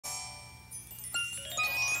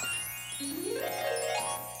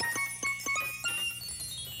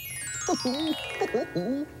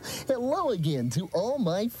Hello again to all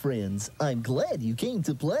my friends. I'm glad you came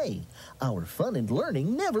to play. Our fun and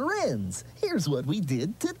learning never ends. Here's what we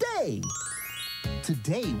did today.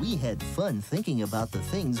 Today we had fun thinking about the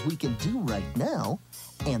things we can do right now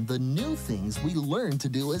and the new things we learn to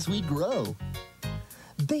do as we grow.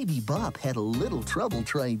 Baby Bop had a little trouble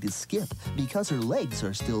trying to skip because her legs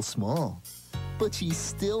are still small. But she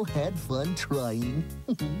still had fun trying.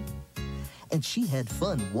 And she had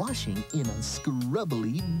fun washing in a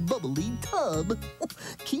scrubbly, bubbly tub.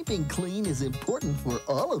 Keeping clean is important for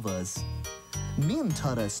all of us. Min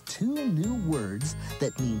taught us 2 new words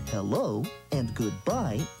that mean hello and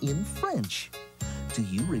goodbye in French. Do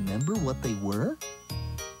you remember what they were?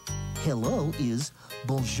 Hello is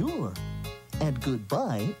bonjour, and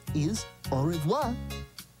goodbye is au revoir.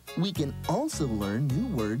 We can also learn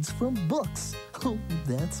new words from books. Oh,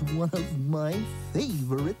 that's one of my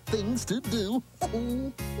favorite things to do.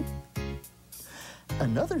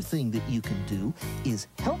 Another thing that you can do is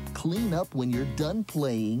help clean up when you're done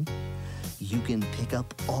playing. You can pick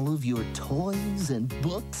up all of your toys and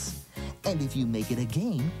books. And if you make it a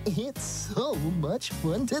game, it's so much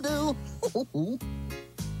fun to do.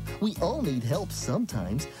 We all need help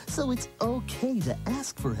sometimes, so it's okay to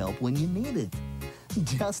ask for help when you need it.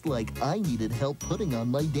 Just like I needed help putting on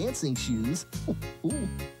my dancing shoes.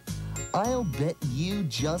 I'll bet you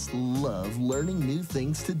just love learning new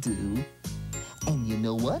things to do. And you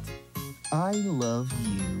know what? I love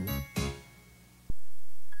you.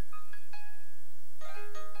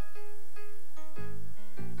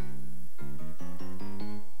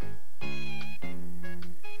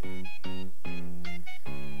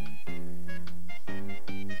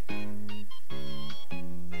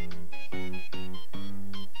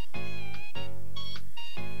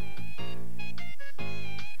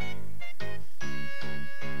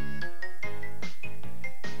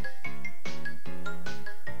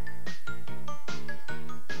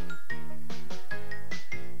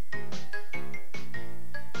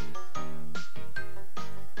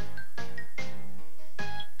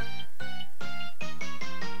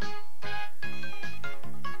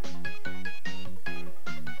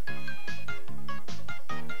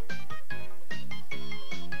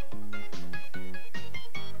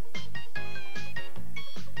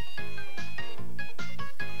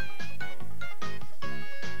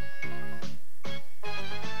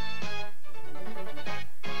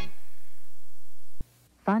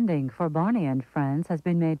 Funding for Barney and Friends has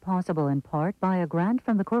been made possible in part by a grant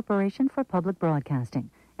from the Corporation for Public Broadcasting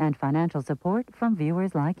and financial support from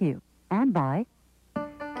viewers like you. And by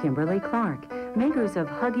Kimberly-Clark, makers of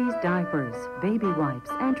Huggies diapers, baby wipes,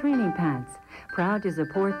 and training pants, proud to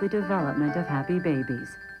support the development of happy babies.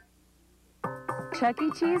 Chuck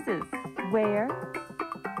E. Cheese's, where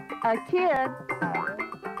a kid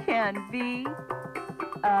can be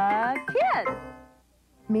a kid.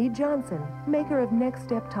 Mead Johnson, maker of Next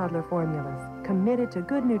Step toddler formulas, committed to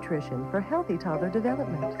good nutrition for healthy toddler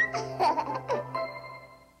development.